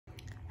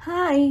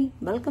Hi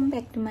welcome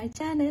back to my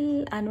channel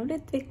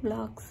Ritvik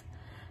vlogs.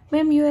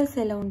 మేము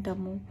యూఎస్ఏలో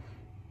ఉంటాము.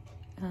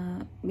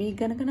 మీకు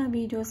కనుక నా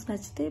వీడియోస్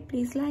నచ్చితే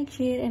please like,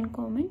 share and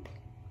comment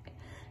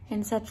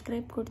and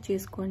subscribe కూడా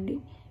చేసుకోండి.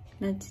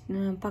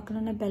 పక్కన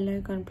ఉన్న బెల్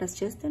ఐకాన్ ప్రెస్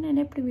చేస్తే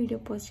నేను ఎప్పుడు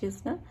వీడియో పోస్ట్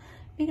చేసినా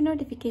మీకు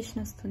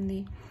నోటిఫికేషన్ వస్తుంది.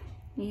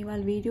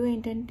 ఇవాళ వీడియో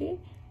ఏంటంటే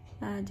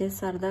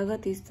జస్ట్ సరదాగా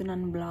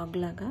తీస్తున్నాను, బ్లాగ్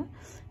లాగా.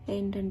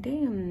 ఏంటంటే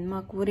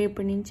మాకు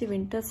రేపటి నుంచి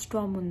వింటర్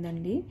స్టార్మ్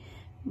ఉందండి.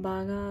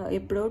 బాగా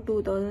ఎప్పుడో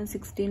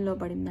 2016లో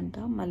పడిందంట,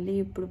 మళ్ళీ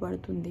ఇప్పుడు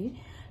పడుతుంది.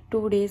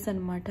 2 days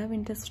అనమాట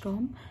వింటర్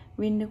స్టార్మ్.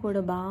 విండ్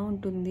కూడా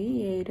బాగుంటుంది,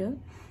 ఎయిర్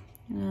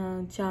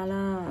చాలా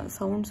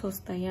సౌండ్స్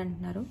వస్తాయి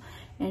అంటున్నారు.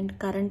 అండ్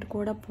కరెంట్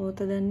కూడా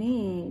పోతుందని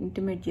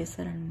ఇంటిమేట్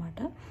చేశారనమాట.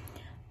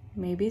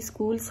 మేబీ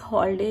స్కూల్స్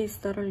హాలిడే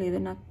ఇస్తారో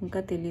లేదో నాకు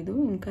ఇంకా తెలీదు.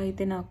 ఇంకా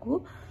అయితే నాకు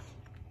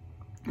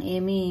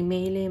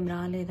మెయిల్ ఏం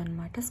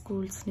రాలేదన్నమాట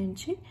స్కూల్స్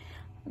నుంచి.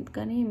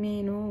 కానీ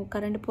నేను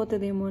కరెంట్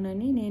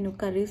పోతుందేమోనని నేను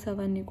కర్రీస్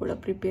అవన్నీ కూడా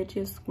ప్రిపేర్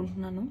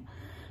చేసుకుంటున్నాను.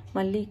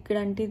 మళ్ళీ ఇక్కడ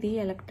అంటే ఇది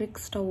ఎలక్ట్రిక్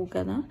స్టవ్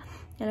కదా,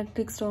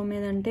 ఎలక్ట్రిక్ స్టవ్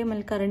మీద అంటే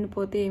మళ్ళీ కరెంట్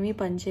పోతే ఏమీ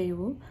పని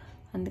చేయవు.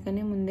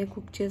 అందుకని ముందే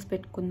కుక్ చేసి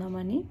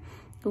పెట్టుకుందామని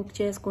కుక్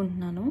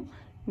చేసుకుంటున్నాను.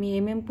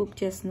 ఏమేమి కుక్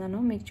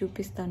చేస్తున్నానో మీకు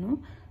చూపిస్తాను.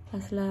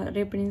 అసలు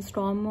రేపు నేను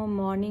స్టార్మ్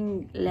మార్నింగ్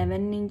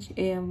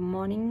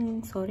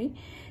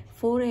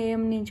 4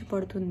 AM నుంచి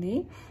పడుతుంది.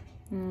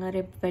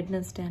 రేపు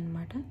వెడ్నెస్డే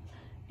అనమాట.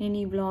 నేను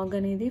ఈ వ్లాగ్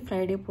అనేది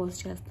ఫ్రైడే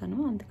పోస్ట్ చేస్తాను,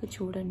 అందుకే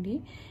చూడండి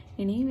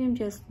నేను ఏమేమి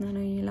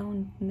చేస్తున్నాను, ఎలా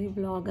ఉంటుంది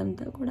వ్లాగ్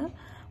అంతా కూడా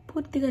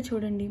పూర్తిగా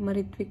చూడండి. మరి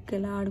రిత్విక్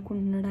ఎలా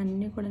ఆడుకుంటున్నాడు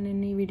అన్నీ కూడా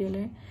నేను ఈ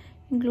వీడియోలో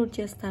ఇంక్లూడ్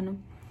చేస్తాను.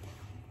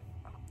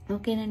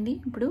 ఓకేనండి,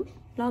 ఇప్పుడు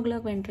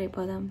వ్లాగ్లోకి ఎంటర్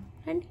అయిపోదాం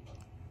రండి.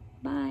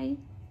 Bye.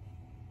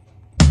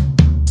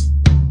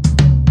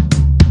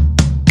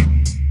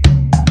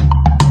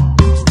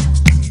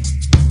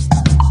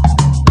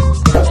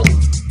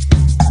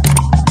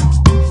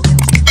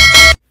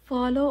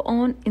 Follow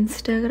on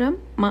Instagram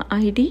my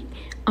ID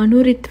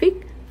Ritvik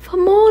for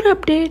more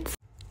updates.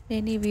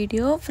 నేను ఈ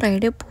వీడియో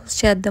ఫ్రైడే పోస్ట్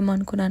చేద్దాం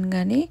అనుకున్నాను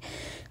కానీ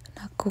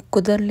నాకు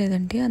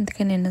కుదరలేదండి,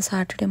 అందుకే నేను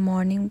సాటర్డే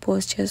మార్నింగ్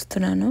పోస్ట్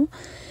చేస్తున్నాను.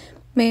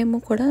 మేము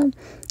కూడా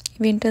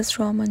వింటర్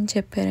స్టార్మ్ అని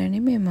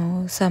చెప్పారని మేము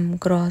సమ్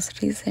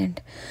గ్రాసరీస్ అండ్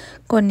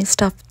కొన్ని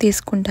స్టఫ్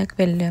తీసుకుంటాకి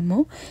వెళ్ళాము.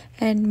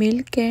 అండ్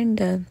మిల్క్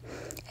అండ్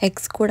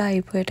ఎగ్స్ కూడా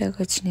అయిపోయేటాకి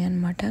వచ్చినాయి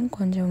అనమాట.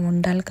 కొంచెం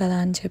ఉండాలి కదా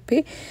అని చెప్పి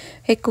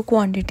ఎక్కువ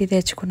క్వాంటిటీ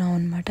తెచ్చుకున్నాం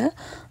అనమాట.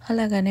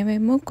 అలాగనే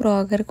మేము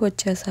క్రోగర్కి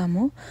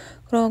వచ్చేసాము.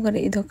 క్రోగర్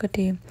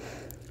ఇదొకటి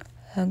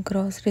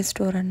గ్రాసరీ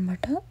స్టోర్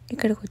అనమాట.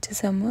 ఇక్కడికి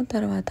వచ్చేసాము.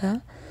 తర్వాత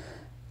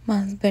మా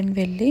హస్బెండ్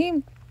వెళ్ళి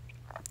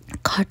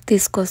కార్ట్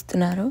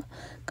తీసుకొస్తున్నారు.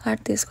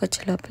 కార్ట్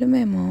తీసుకొచ్చే లోపల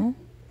మేము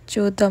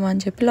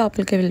చూద్దామని చెప్పి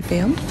లోపలికి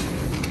వెళ్ళిపోయాం.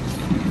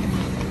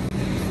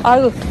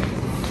 ఆగు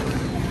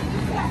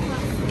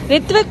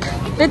రిత్విక్,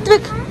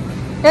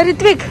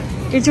 రిత్విక్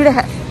ఇది చూడ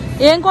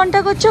ఏం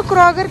కొంటాకు వచ్చావు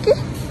క్రోగర్కి?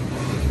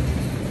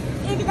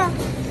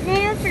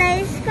 నేను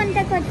ఫ్రైస్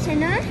కొంటాకు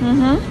వచ్చాను,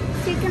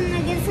 చికెన్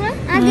నగెట్స్,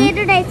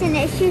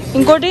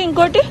 ఇంకోటి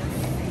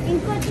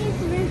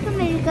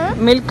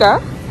మిల్క్.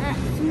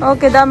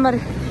 ఓకే దా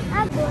మరి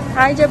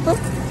హాయ్ చెప్పు.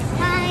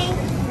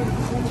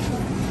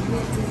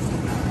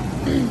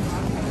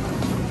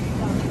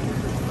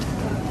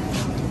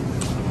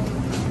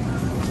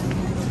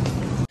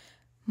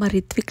 మరి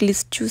రిత్విక్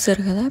లిస్ట్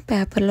చూసారు కదా,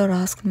 పేపర్లో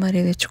రాసుకుని మరీ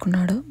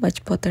తెచ్చుకున్నాడు,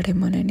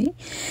 మర్చిపోతాడేమోనని.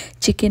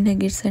 Chicken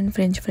nuggets and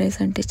French fries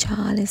అంటే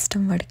చాలా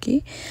ఇష్టం వాడికి.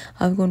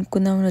 అవి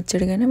కొనుక్కుందామని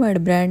వచ్చాడు కానీ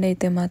వాడి బ్రాండ్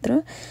అయితే మాత్రం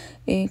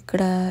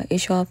ఇక్కడ ఈ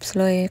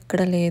షాప్స్లో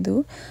ఎక్కడ లేదు,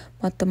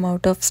 మొత్తం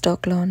అవుట్ ఆఫ్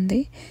స్టాక్లో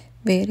ఉంది.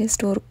 వేరే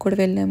స్టోర్కి కూడా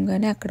వెళ్ళాం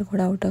కానీ అక్కడ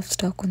కూడా అవుట్ ఆఫ్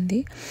స్టాక్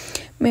ఉంది.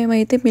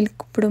 మేమైతే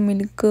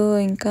మిల్క్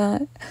ఇంకా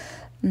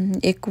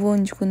ఎక్కువ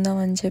ఉంచుకుందాం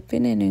అని చెప్పి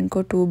నేను ఇంకో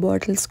 2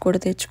 bottles కూడా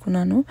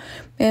తెచ్చుకున్నాను.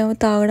 మేము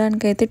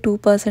తాగడానికి అయితే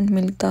 2%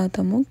 మిల్క్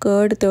తాగుతాము.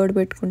 కర్డ్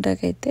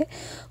పెట్టుకుంటాకైతే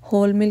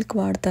హోల్ మిల్క్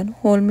వాడతాను.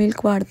 హోల్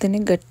మిల్క్ వాడితేనే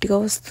గట్టిగా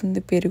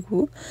వస్తుంది పెరుగు.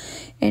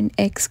 అండ్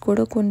ఎగ్స్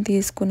కూడా కొన్ని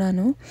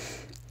తీసుకున్నాను.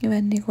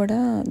 ఇవన్నీ కూడా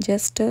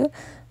జస్ట్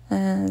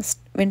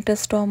వింటర్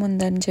స్టార్మ్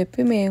ఉందని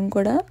చెప్పి మేము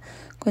కూడా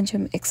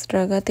కొంచెం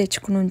ఎక్స్ట్రాగా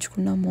తెచ్చుకుని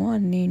ఉంచుకున్నాము.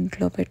 అన్నీ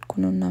ఇంట్లో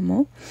పెట్టుకుని ఉన్నాము.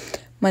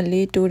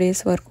 మళ్ళీ 2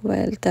 days వరకు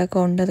వెళ్తాక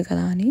ఉండదు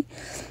కదా అని.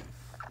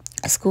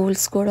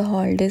 స్కూల్స్ కూడా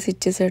హాలిడేస్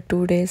ఇచ్చేసారు 2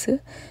 days,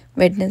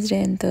 Wednesday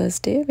and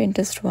Thursday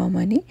winter Storm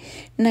అని.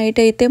 నైట్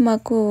అయితే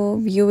మాకు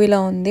వ్యూ ఇలా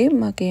ఉంది,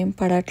 మాకేం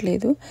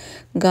పడట్లేదు,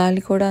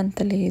 గాలి కూడా అంత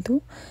లేదు,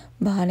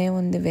 బాగానే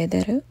ఉంది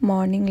వెదర్.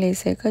 మార్నింగ్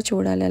లేసాక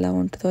చూడాలి ఎలా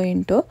ఉంటుందో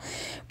ఏంటో.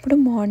 ఇప్పుడు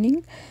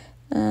మార్నింగ్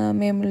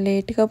మేము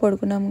లేట్గా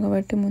పడుకున్నాము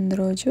కాబట్టి ముందు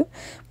రోజు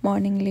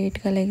మార్నింగ్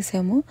లేట్గా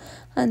లేసాము.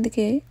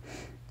 అందుకే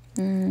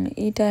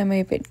ఈ టైం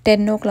అయిపోయి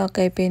 10 o'clock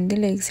అయిపోయింది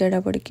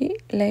లేచేటప్పటికి.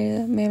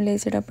 మేము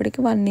లేచేటప్పటికి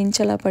 1 inch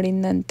అలా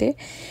పడింది అంతే,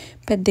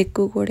 పెద్ద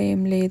ఎక్కువ కూడా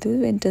ఏం లేదు.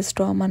 వింటర్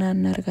స్టార్మ్ అని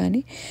అన్నారు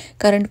కానీ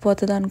కరెంట్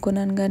పోతుంది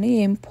అనుకున్నాను కానీ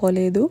ఏం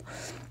పోలేదు.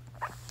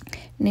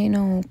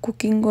 నేను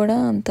కుకింగ్ కూడా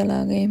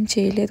అంతలాగా ఏం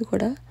చేయలేదు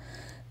కూడా,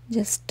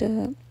 జస్ట్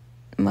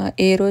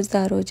ఏ రోజు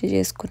ఆ రోజు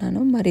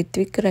చేసుకున్నాను. మా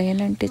రిత్విక్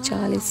రయన్ అంటే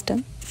చాలా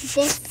ఇష్టం.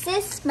 This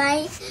is my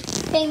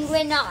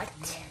penguin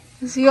art.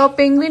 Is your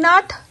penguin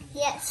art?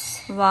 Yes.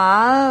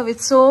 Wow,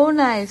 it's so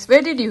nice.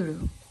 Where did you do?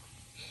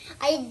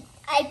 I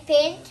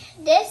paint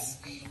this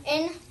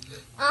in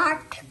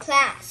art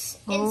class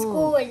in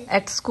school.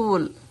 At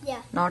school?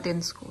 Yeah. Not in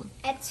school.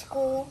 At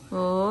school.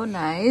 Oh,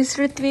 nice,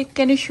 Ritvik.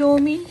 Can you show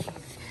me?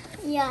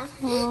 Yeah.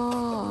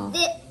 Oh.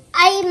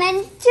 I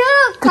meant to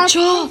cut Good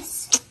job. this.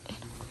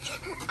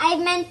 I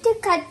meant to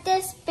cut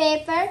this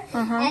paper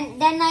and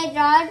then I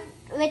draw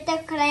with a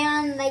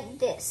crayon like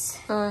this.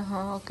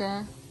 Okay.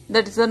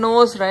 That is the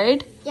nose,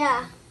 right? Yeah.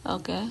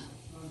 Okay.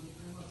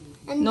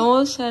 And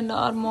Nose and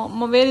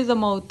where is the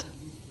mouth?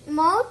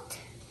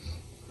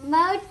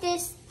 Mouth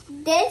is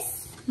this.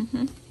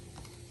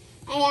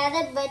 I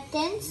added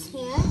buttons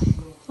here.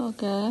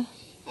 Okay.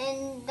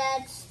 And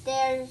that's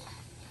their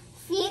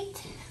feet.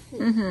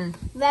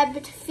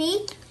 Webbed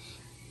feet.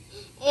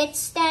 It's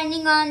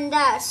standing on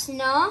the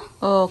snow.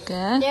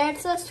 Okay.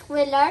 There's a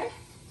squirrel.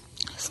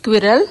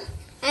 Squirrel.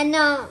 And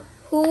a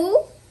who.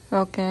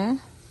 Okay.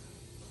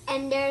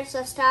 And there's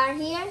a star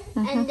here.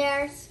 And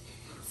there's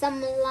some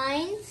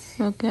lines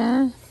Okay.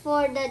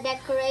 for the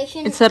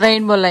decoration. It's a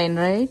rainbow line,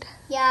 right?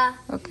 Yeah.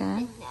 Okay.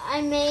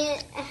 I made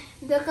it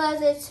because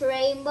it's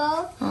rainbow.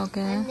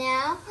 Okay. And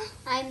now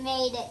I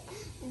made it.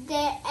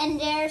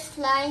 There's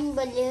flying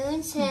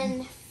balloons and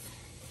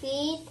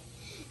feet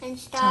and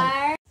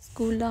stars.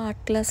 స్కూల్లో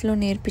art క్లాస్లో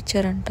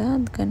నేర్పించారంట,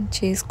 అందుకని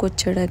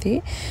చేసుకొచ్చాడు. అది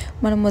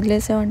మనం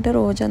వదిలేసామంటే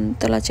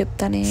రోజంతా అలా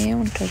చెప్తానే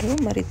ఉంటాడు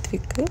మరి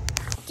Ritwik.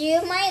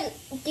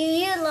 Do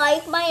you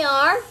like my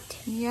art?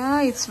 Yeah,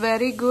 it's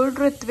very good,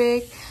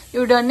 Ritvik.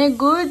 You done a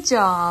good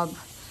job.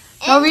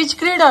 Now which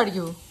grade are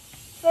you?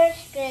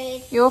 First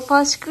grade. You're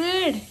first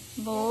grade.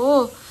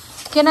 Oh.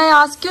 Can I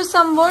ask you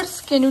some words?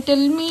 Can you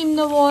tell me in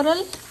the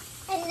oral?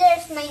 And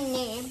there's my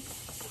name.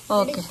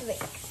 Okay.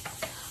 Ritvik.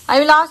 I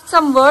will ask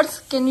some words.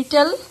 Can you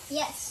tell?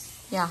 Yes.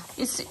 Yeah.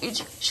 It's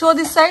show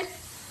this side.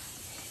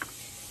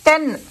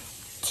 10.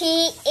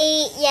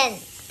 T-E-N.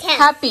 10.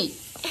 Happy.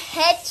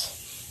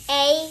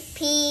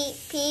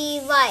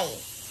 H-A-P-P-Y.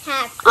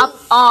 Happy. Up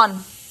on.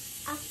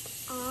 Up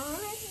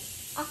on.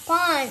 Up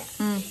on.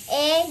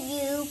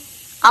 A-U.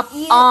 Up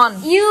on.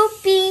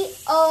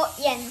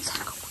 U-P-O-N.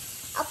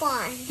 Up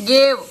on.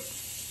 Gave.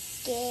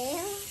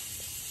 Give.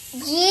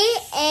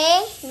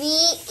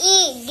 G-A-V-E.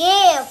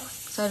 Give.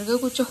 సరిగా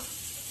కూర్చో.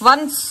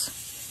 Once.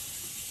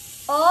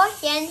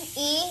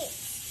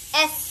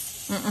 O-N-E-S.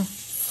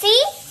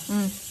 See?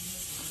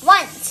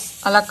 Once.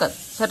 అలా కాదు,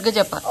 సరిగ్గా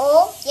చెప్పాలి.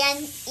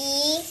 O-N-E-O-N-C-E.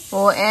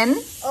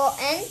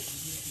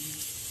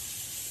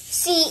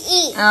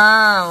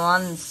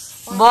 Once.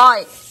 Boy.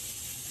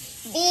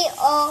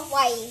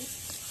 B-O-Y.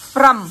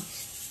 From.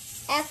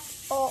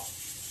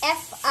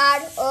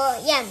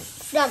 F-R-O-M.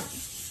 From.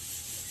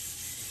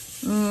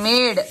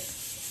 Made.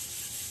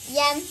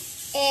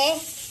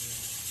 M-A-D-E.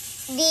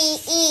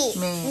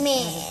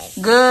 Made.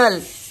 Girl.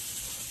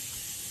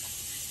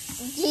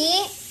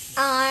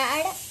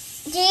 G-I-R-L.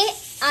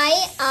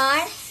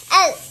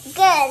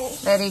 Girl.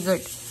 Very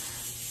good.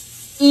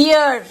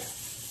 Ear.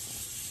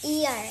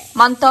 Ear.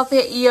 Month of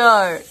a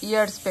year.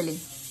 Year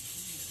spelling.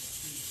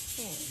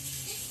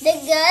 The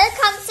girl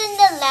comes in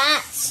the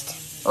last.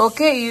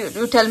 Okay,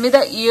 you tell me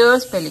the year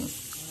spelling.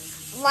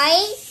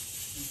 Y-E-A-R.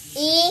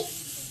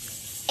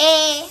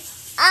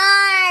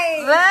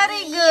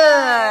 Very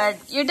good.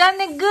 You done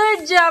a good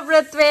job,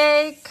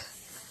 Ritvik.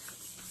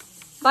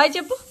 Bye,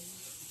 Chappu.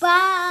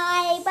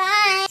 Bye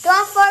bye.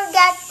 Don't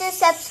forget to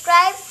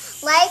subscribe,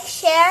 like,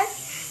 share,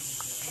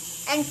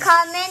 and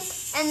comment,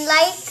 and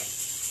like,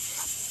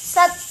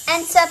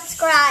 and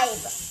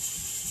subscribe.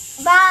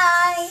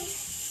 Bye.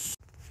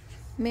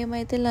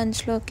 మేమైతే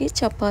లంచ్లోకి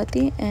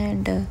chapati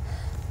and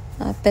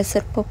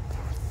పెసరపప్పు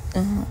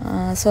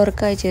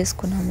సొరకాయ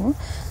చేసుకున్నాము,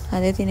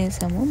 అదే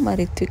తినేసాము. మరి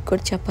రిత్విక్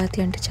కూడా చపాతీ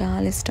అంటే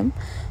చాలా ఇష్టం,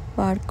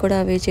 వాడికి కూడా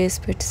అవే చేసి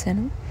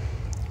పెట్టేశాను,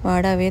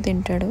 వాడు అవే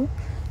తింటాడు.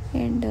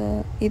 అండ్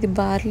ఇది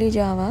బార్లీ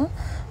జావా.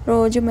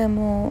 రోజు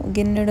మేము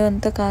గిన్నెడు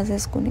అంతా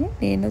కాసేసుకుని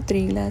నేను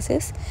 3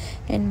 గ్లాసెస్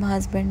అండ్ మా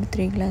హస్బెండ్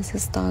 3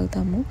 గ్లాసెస్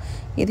తాగుతాము.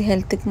 ఇది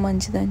హెల్త్కి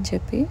మంచిదని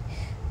చెప్పి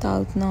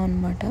తాగుతున్నాం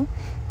అనమాట.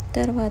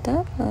 తర్వాత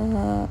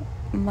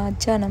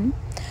మధ్యాహ్నం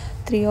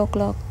 3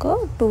 o'clock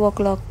 2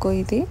 o'clock,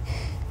 ఇది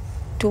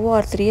 2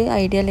 or 3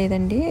 ఐడియా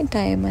లేదండి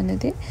టైం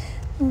అనేది.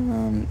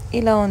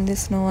 ఇలా ఉంది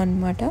స్నో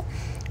అనమాట.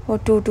 ఓ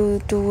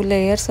 2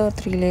 layers or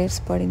 3 layers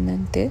పడింది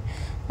అంతే,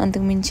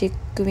 అంతకు మించి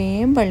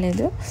ఎక్కువేం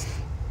పడలేదు.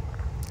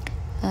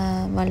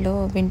 వాళ్ళు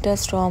వింటర్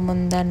స్టార్మ్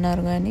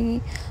ఉందన్నారు కానీ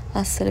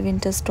అస్సలు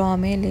వింటర్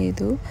స్టార్మే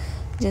లేదు,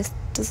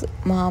 జస్ట్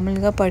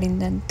మామూలుగా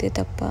పడింది అంతే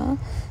తప్ప.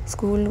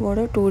 స్కూల్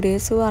కూడా 2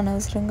 days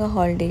అనవసరంగా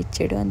హాలిడే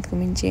ఇచ్చాడు, అంతకు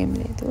మించి ఏం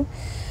లేదు,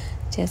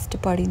 జస్ట్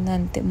పడింది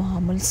అంతే.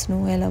 మామూలు స్నో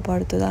ఎలా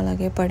పడుతుందో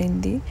అలాగే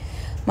పడింది.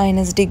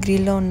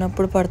 -degreeలో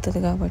ఉన్నప్పుడు పడుతుంది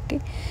కాబట్టి.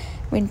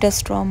 వింటర్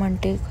స్టార్మ్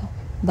అంటే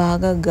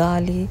బాగా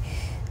గాలి,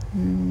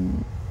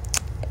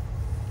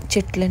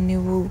 చెట్లన్నీ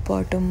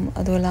ఊగిపోవటం,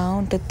 అది అలా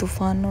ఉంటుంది,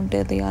 తుఫాన్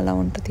ఉంటుంది, అలా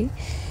ఉంటుంది.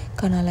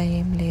 కానీ అలా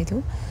ఏం లేదు.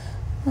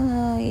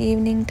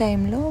 ఈవినింగ్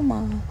టైంలో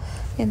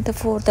ఎంత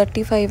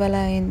 4:35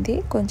 అలా అయింది.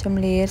 కొంచెం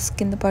లేయర్స్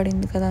కింద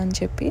పడింది కదా అని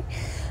చెప్పి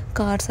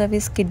కార్స్ అవి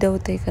స్కిడ్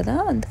అవుతాయి కదా,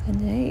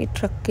 అందుకని ఈ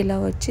ట్రక్ ఇలా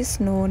వచ్చి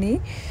స్నోని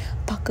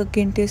పక్కకి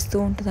గెంటేస్తూ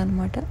ఉంటుంది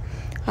అనమాట.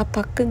 ఆ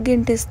పక్కకి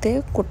గింటిస్తే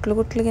కుట్లు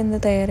కుట్లు కింద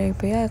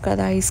తయారైపోయి అక్కడ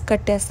ఐస్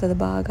కట్టేస్తుంది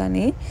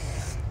బాగానే,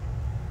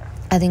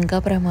 అది ఇంకా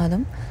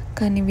ప్రమాదం.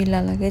 కానీ వీళ్ళు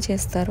అలాగే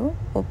చేస్తారు.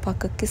 ఓ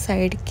పక్కకి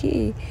సైడ్కి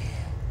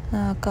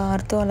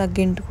కార్తో అలా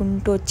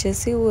గింటుకుంటూ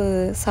వచ్చేసి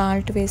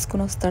సాల్ట్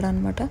వేసుకుని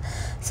వస్తాడనమాట.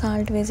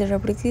 సాల్ట్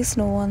వేసేటప్పటికి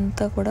స్నో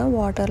అంతా కూడా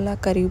వాటర్లా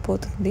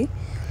కరిగిపోతుంది.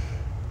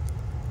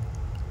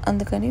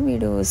 అందుకని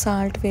వీడు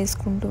సాల్ట్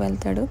వేసుకుంటూ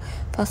వెళ్తాడు.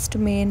 ఫస్ట్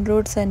మెయిన్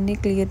రోడ్స్ అన్నీ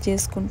క్లియర్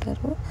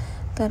చేసుకుంటారు.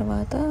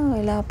 తర్వాత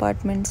ఇలా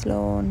అపార్ట్మెంట్స్లో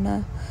ఉన్న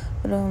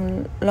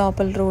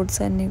లోపల రోడ్స్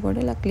అన్నీ కూడా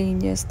ఇలా క్లీన్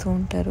చేస్తూ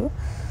ఉంటారు.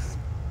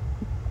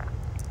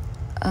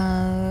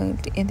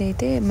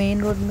 ఏదైతే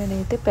మెయిన్ రోడ్ మీద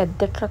అయితే పెద్ద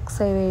ట్రక్స్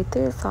అవి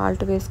అయితే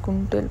సాల్ట్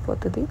వేసుకుంటూ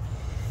వెళ్ళిపోతుంది.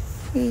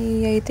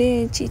 ఇవి అయితే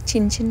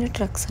చిన్న చిన్న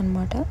ట్రక్స్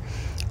అనమాట.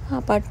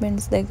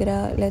 అపార్ట్మెంట్స్ దగ్గర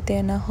లేకపోతే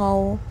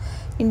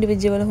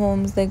ఇండివిజువల్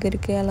హోమ్స్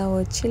దగ్గరికి అలా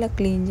వచ్చి ఇలా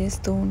క్లీన్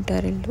చేస్తూ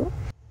ఉంటారు వీళ్ళు.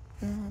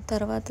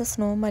 తర్వాత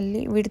స్నో మళ్ళీ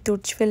వీడు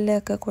తుడిచి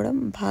వెళ్ళాక కూడా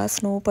బాగా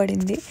స్నో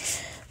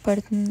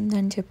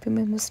పడుతుందని చెప్పి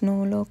మేము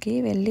స్నోలోకి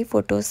వెళ్ళి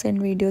ఫొటోస్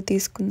అండ్ వీడియో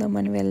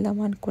తీసుకుందామని వెళ్దాం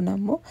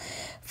అనుకున్నాము.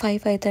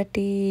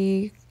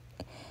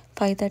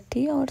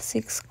 5:30 or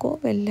 6కో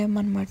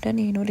వెళ్ళామన్నమాట.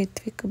 నేను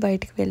రిత్విక్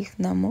బయటికి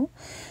వెళ్తున్నాము.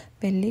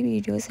 వెళ్ళి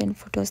వీడియోస్ అండ్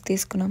ఫొటోస్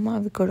తీసుకున్నాము.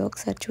 అవి కూడా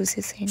ఒకసారి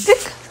చూసేసేయండి.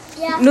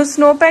 నువ్వు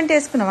స్నో ప్యాంట్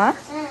వేసుకున్నావా?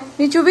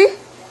 నీ చూపి.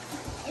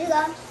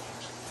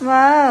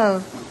 వావ్,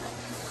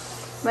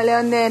 భలే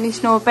ఉంది నీ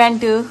స్నో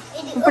ప్యాంట్.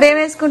 ఇప్పుడు ఏం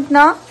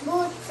వేసుకుంటున్నావు?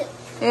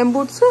 ఏం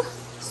బూట్స్?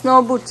 స్నో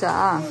బూట్సా?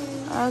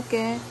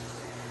 ఓకే.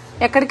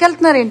 ఎక్కడికి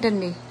వెళ్తున్నారు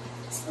ఏంటండి?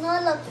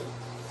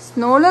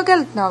 స్నోలోకి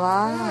వెళ్తున్నావా?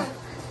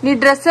 నీ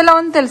డ్రెస్ ఎలా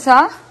ఉంది తెలుసా?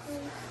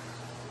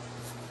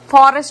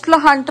 ఫారెస్ట్ లో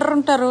హంటర్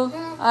ఉంటారు,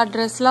 ఆ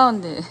డ్రెస్ లా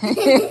ఉంది.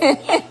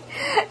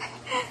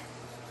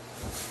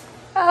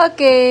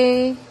 Okay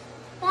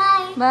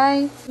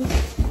bye.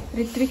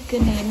 రిత్విక్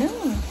నేను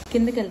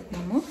కిందకి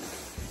వెళ్తున్నాము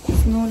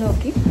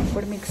స్నోలోకి.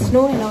 ఇప్పుడు మీకు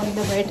స్నో ఎలా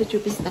ఉందో బయట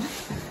చూపిస్తా.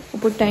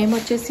 ఇప్పుడు టైం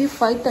వచ్చేసి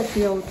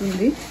 5:30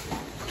 అవుతుంది.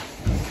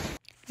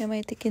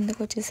 మేమైతే కిందకు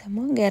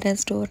వచ్చేసాము.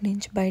 గ్యారేజ్ డోర్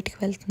నుంచి బయటికి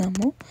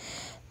వెళ్తున్నాము.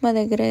 మా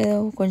దగ్గర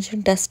కొంచెం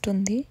డస్ట్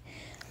ఉంది.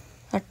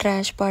 ఆ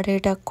ట్రాష్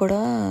పడేటకు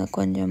కూడా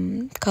కొంచెం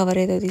కవర్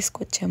ఏదో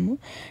తీసుకొచ్చాము.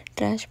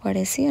 ట్రాష్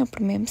పడేసి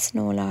అప్పుడు మేము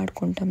స్నోలో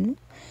ఆడుకుంటాము.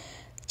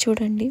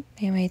 చూడండి,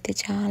 మేమైతే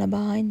చాలా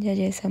బాగా ఎంజాయ్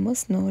చేసాము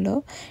స్నోలో,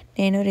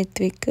 నేను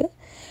రిత్విక్.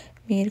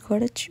 మీరు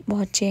కూడా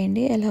వాచ్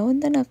చేయండి. ఎలా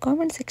ఉందో నాకు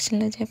కామెంట్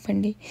సెక్షన్లో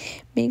చెప్పండి.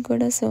 మీకు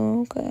కూడా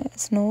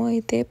స్నో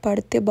అయితే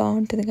పడితే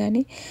బాగుంటుంది,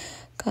 కానీ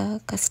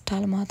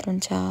కష్టాలు మాత్రం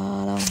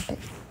చాలా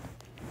ఉంటాయి.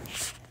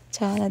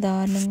 చాలా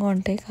దారుణంగా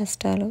ఉంటాయి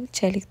కష్టాలు.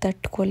 చలికి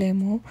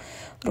తట్టుకోలేము.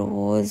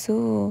 రోజు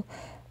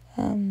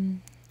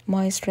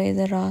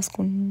మాయిశ్చరైజర్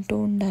రాసుకుంటూ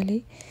ఉండాలి.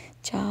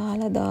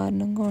 చాలా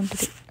దారుణంగా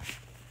ఉంటుంది.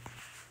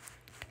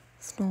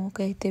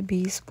 స్నోకి అయితే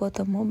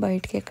బీసిపోతాము.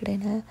 బయటికి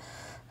ఎక్కడైనా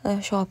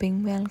షాపింగ్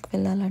మాల్కి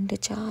వెళ్ళాలంటే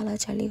చాలా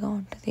చలిగా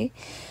ఉంటుంది.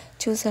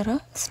 చూసారా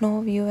స్నో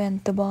వ్యూ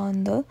ఎంత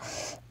బాగుందో?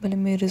 మళ్ళీ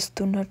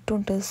మెరుస్తున్నట్టు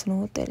ఉంటుంది. స్నో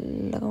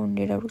తెల్లగా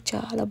ఉండేటప్పుడు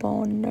చాలా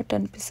బాగున్నట్టు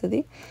అనిపిస్తుంది.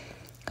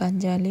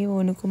 కంజాలి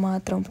వణుకు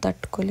మాత్రం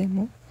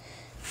తట్టుకోలేము.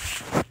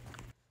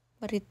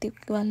 మరి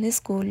రిత్విక్ వాళ్ళని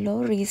స్కూల్లో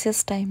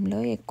రీసెస్ టైంలో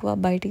ఎక్కువ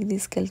బయటికి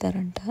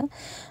తీసుకెళ్తారంట.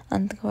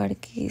 అందుకు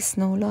వాడికి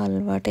స్నోలో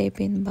అలవాటు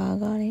అయిపోయింది,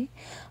 బాగానే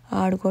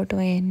ఆడుకోవటం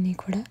అవన్నీ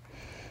కూడా.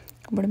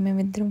 ఇప్పుడు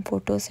మేమిద్దరం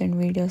ఫొటోస్ అండ్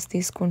వీడియోస్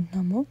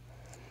తీసుకుంటున్నాము.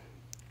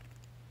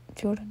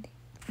 చూడండి,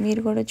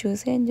 మీరు కూడా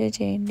చూసి ఎంజాయ్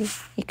చేయండి.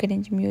 ఇక్కడి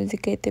నుంచి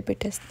మ్యూజిక్ అయితే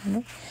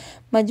పెట్టేస్తున్నాను.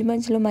 మధ్య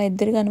మధ్యలో మా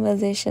ఇద్దరు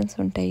కన్వర్జేషన్స్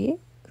ఉంటాయి,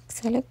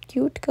 చాలా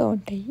క్యూట్గా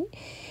ఉంటాయి.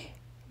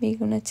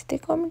 మీకు నచ్చితే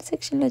కామెంట్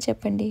సెక్షన్లో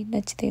చెప్పండి.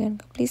 నచ్చితే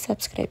కనుక ప్లీజ్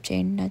సబ్స్క్రైబ్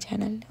చేయండి నా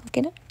ఛానల్ని.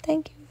 ఓకేనా?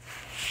 Thank you.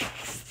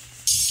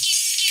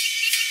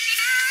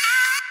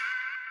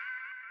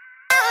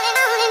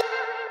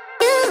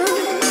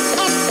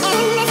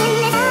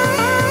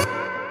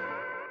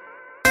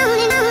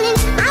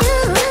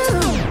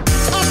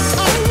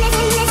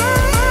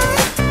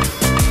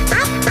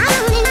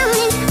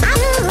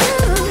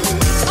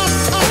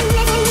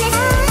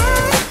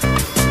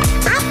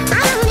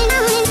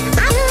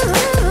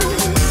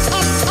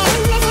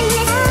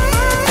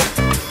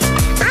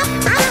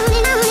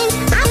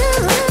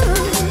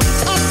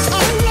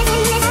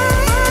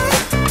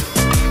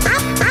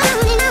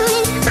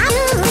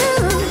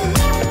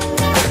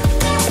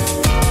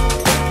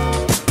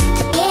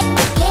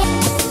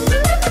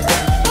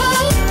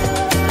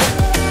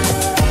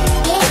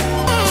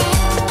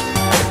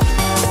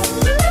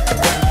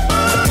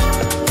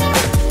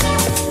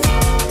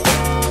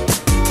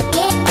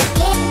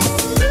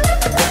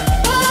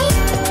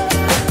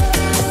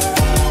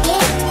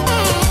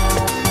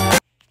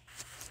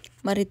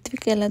 మరి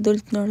రిత్విక్ ఎలా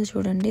దులుతున్నాడో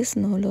చూడండి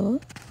స్నోలో.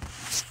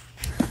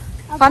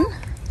 ఫన్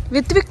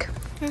రిత్విక్,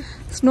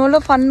 స్నోలో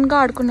ఫన్గా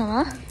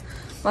ఆడుకున్నావా?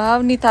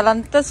 వావ్, నీ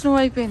తలంతా స్నో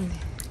అయిపోయింది.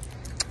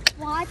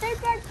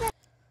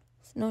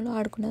 స్నోలో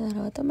ఆడుకున్న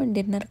తర్వాత మేము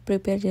డిన్నర్కి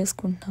ప్రిపేర్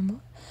చేసుకుంటున్నాము.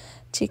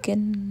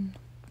 చికెన్,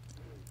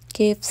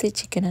 KFC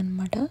చికెన్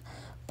అనమాట.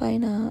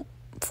 పైన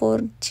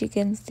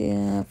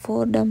 4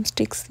 డమ్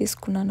స్టిక్స్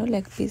తీసుకున్నాను,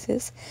 లెగ్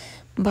పీసెస్.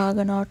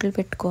 బాగా నాట్లు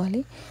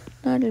పెట్టుకోవాలి.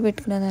 నాట్లు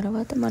పెట్టుకున్న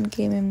తర్వాత మనకి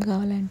ఏమేమి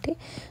కావాలంటే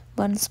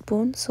 1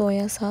 spoon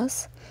soya sauce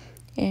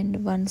and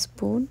 1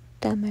 spoon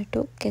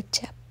tomato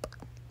ketchup.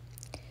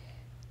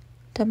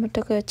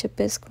 Tomato ketchup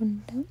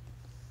వేసుకుంటాం.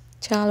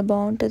 చాలా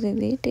బాగుంటుంది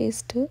ఇది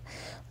టేస్ట్.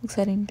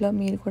 ఒకసారి ఇంట్లో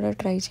మీరు కూడా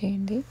ట్రై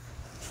చేయండి.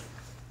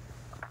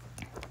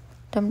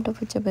 టమాటో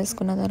ketchup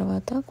వేసుకున్న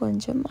తర్వాత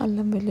కొంచెం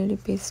అల్లం వెల్లుల్లి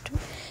పేస్ట్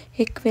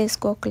ఎక్కువ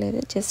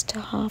వేసుకోకలేదు, జస్ట్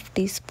 1/2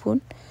 టీ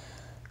స్పూన్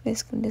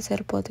వేసుకుంటే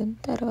సరిపోతుంది.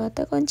 తర్వాత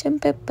కొంచెం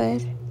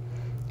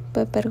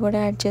పెప్పర్ కూడా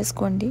యాడ్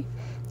చేసుకోండి.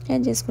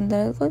 యాడ్ చేసుకున్న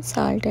తర్వాత కొంచెం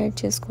సాల్ట్ యాడ్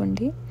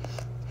చేసుకోండి.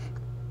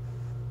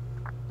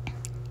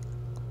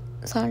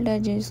 సాల్ట్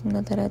యాడ్ చేసుకున్న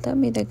తర్వాత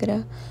మీ దగ్గర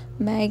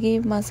మ్యాగీ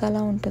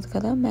మసాలా ఉంటుంది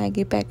కదా,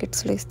 మ్యాగీ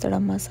ప్యాకెట్స్లో ఇస్తాడు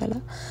ఆ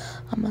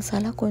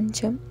మసాలా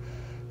కొంచెం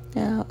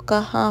ఒక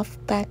 1/2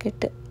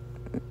 ప్యాకెట్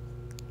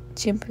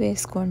చింపి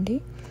వేసుకోండి.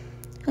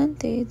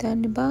 అంతే.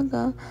 దాన్ని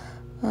బాగా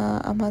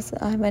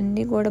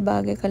అవన్నీ కూడా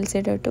బాగా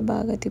కలిసేటట్టు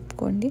బాగా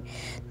తిప్పుకోండి.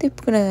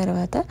 తిప్పుకున్న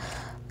తర్వాత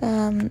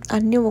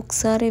అన్నీ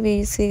ఒకసారి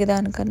వేసే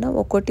దానికన్నా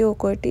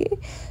ఒకటి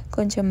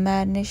కొంచెం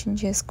మ్యారినేషన్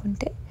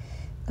చేసుకుంటే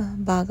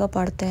బాగా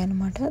పడతాయి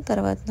అన్నమాట.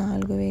 తర్వాత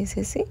 4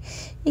 వేసేసి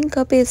ఇంకా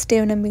పేస్ట్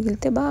ఏమైనా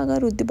మిగిలితే బాగా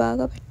రుద్ది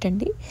బాగా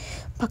పెట్టండి.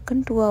 పక్కన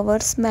 2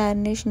 అవర్స్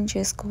మ్యారినేషన్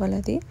చేసుకోవాలి.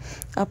 అది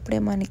అప్పుడే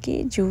మనకి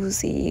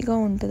జ్యూసీగా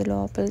ఉంటుంది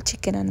లోపల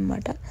చికెన్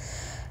అన్నమాట.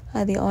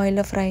 అది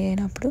ఆయిల్లో ఫ్రై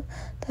అయినప్పుడు.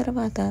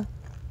 తర్వాత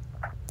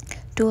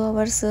 2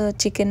 అవర్స్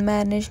చికెన్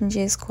మ్యారినేషన్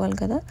చేసుకోవాలి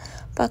కదా,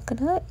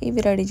 పక్కన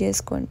ఇవి రెడీ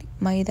చేసుకోండి.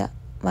 మైదా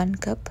 1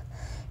 కప్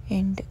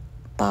అండ్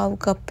 1/2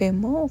 కప్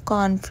ఏమో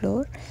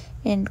కార్న్ఫ్లోర్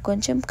అండ్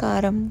కొంచెం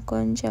కారం,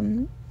 కొంచెం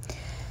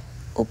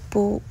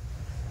ఉప్పు,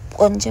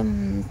 కొంచెం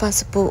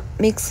పసుపు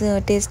మిక్స్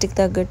టేస్ట్కి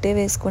తగ్గట్టే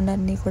వేసుకోండి.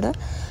 అన్నీ కూడా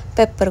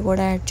పెప్పర్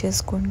కూడా యాడ్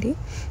చేసుకోండి.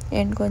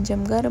 అండ్ కొంచెం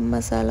గరం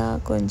మసాలా,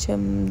 కొంచెం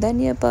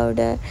ధనియా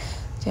పౌడర్,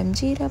 కొంచెం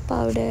జీరా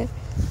పౌడర్,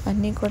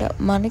 అన్నీ కూడా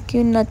మనకి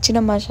నచ్చిన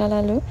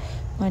మసాలాలు,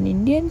 మన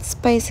ఇండియన్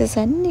స్పైసెస్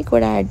అన్నీ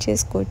కూడా యాడ్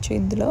చేసుకోవచ్చు.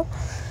 ఇందులో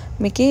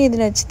మీకు ఏది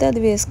నచ్చితే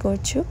అది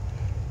వేసుకోవచ్చు.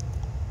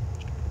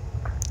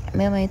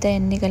 మేమైతే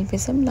అన్నీ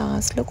కలిపేసాం.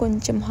 లాస్ట్లో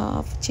కొంచెం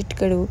 1/2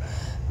 చిటికెడు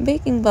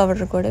బేకింగ్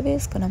పౌడర్ కూడా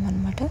వేసుకున్నాం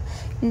అనమాట.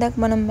 ఇందాక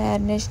మనం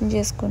మ్యారినేషన్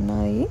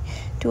చేసుకున్నవి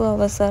 2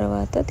 అవర్స్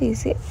తర్వాత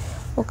తీసి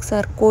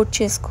ఒకసారి కోట్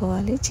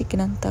చేసుకోవాలి.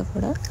 చికెన్ అంతా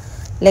కూడా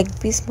లెగ్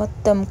పీస్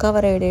మొత్తం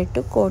కవర్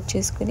అయ్యేటట్టు కోట్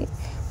చేసుకుని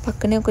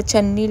పక్కనే ఒక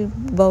చన్నీళ్ళు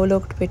బౌల్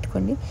ఒకటి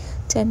పెట్టుకోండి.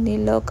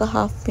 చన్నీళ్ళలో ఒక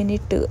 1/2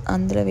 మినిట్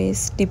అందులో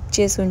వేసి డిప్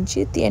చేసి ఉంచి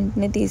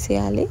వెంటనే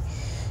తీసేయాలి.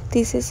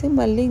 తీసేసి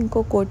మళ్ళీ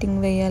ఇంకో కోటింగ్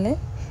వేయాలి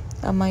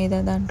ఆ మైదా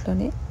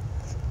దాంట్లోనే.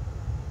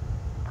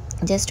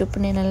 జస్ట్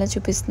ఇప్పుడు నేను అలా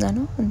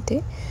చూపిస్తున్నాను అంతే.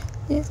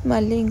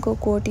 మళ్ళీ ఇంకో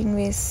కోటింగ్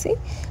వేసి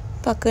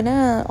పక్కన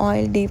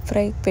ఆయిల్ డీప్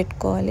ఫ్రై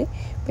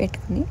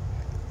పెట్టుకుని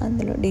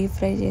అందులో డీప్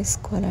ఫ్రై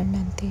చేసుకోవాలండి.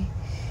 అంతే.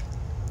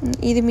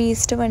 ఇది మీ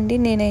ఇష్టం అండి.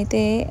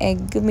 నేనైతే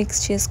ఎగ్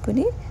మిక్స్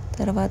చేసుకుని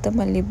తర్వాత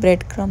మళ్ళీ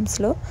బ్రెడ్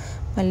క్రమ్స్లో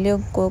మళ్ళీ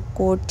ఇంకో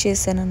కోట్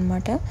చేశాను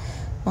అనమాట.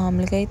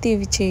 మామూలుగా అయితే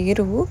ఇవి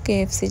చేయరు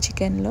KFC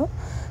చికెన్లో,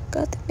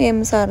 కాకపోతే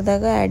మేము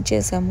సరదాగా యాడ్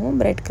చేసాము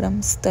బ్రెడ్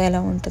క్రమ్స్తో ఎలా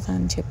ఉంటుందా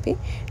అని చెప్పి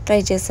ట్రై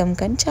చేసాము.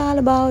 కానీ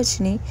చాలా బాగా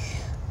వచ్చినాయి.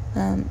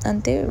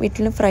 అంతే.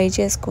 వీటిని ఫ్రై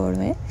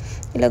చేసుకోవడమే.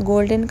 ఇలా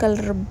గోల్డెన్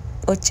కలర్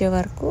వచ్చే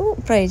వరకు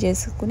ఫ్రై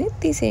చేసుకుని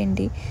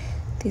తీసేయండి.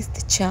 తీస్తే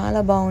చాలా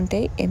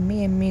బాగుంటాయి.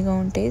 ఎమ్మీగా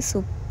ఉంటాయి.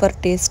 సూపర్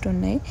టేస్ట్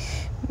ఉన్నాయి.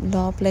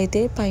 లోపలైతే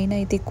పైన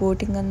అయితే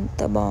కోటింగ్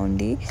అంతా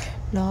బాగుండి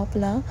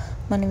లోపల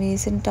మనం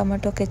వేసిన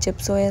టమాటో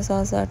కెచప్, సోయా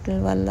సాస్ వాటి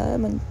వల్ల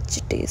మంచి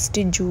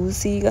టేస్టీ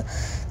జ్యూసీగా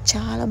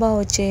చాలా బాగా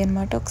వచ్చాయి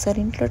అన్నమాట. ఒకసారి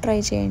ఇంట్లో ట్రై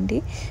చేయండి.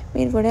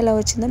 మీరు కూడా ఎలా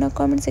వచ్చిందో నాకు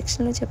కామెంట్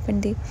సెక్షన్లో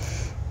చెప్పండి.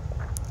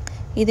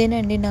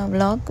 ఇదేనండి నా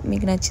వ్లాగ్.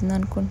 మీకు నచ్చింది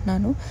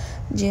అనుకుంటున్నాను.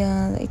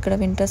 ఇక్కడ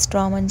వింటర్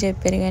స్ట్రామ్ అని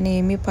చెప్పారు కానీ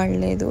ఏమీ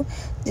పడలేదు,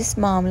 జస్ట్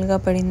మామూలుగా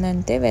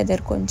పడిందంతే.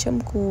 వెదర్ కొంచెం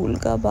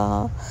కూల్గా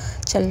బాగా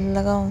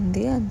చల్లగా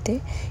ఉంది అంతే.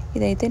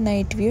 ఇదైతే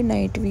నైట్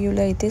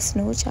వ్యూలో అయితే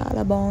స్నో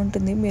చాలా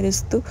బాగుంటుంది,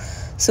 మెరుస్తూ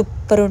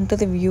సూపర్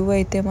ఉంటుంది వ్యూ.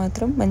 అయితే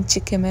మాత్రం మంచి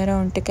కెమెరా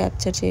ఉంటే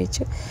క్యాప్చర్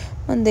చేయొచ్చు.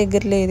 మన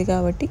దగ్గర లేదు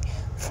కాబట్టి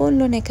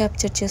ఫోన్లోనే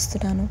క్యాప్చర్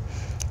చేస్తున్నాను.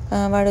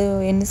 వాడు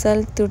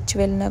ఎన్నిసార్లు తుడిచి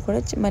వెళ్ళినా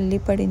కూడా మళ్ళీ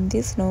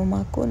పడింది స్నో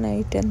మాకు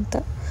నైట్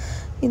అంతా.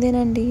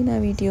 ఇదేనండి నా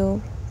video.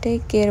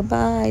 Take care,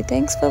 bye,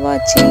 thanks for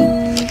watching.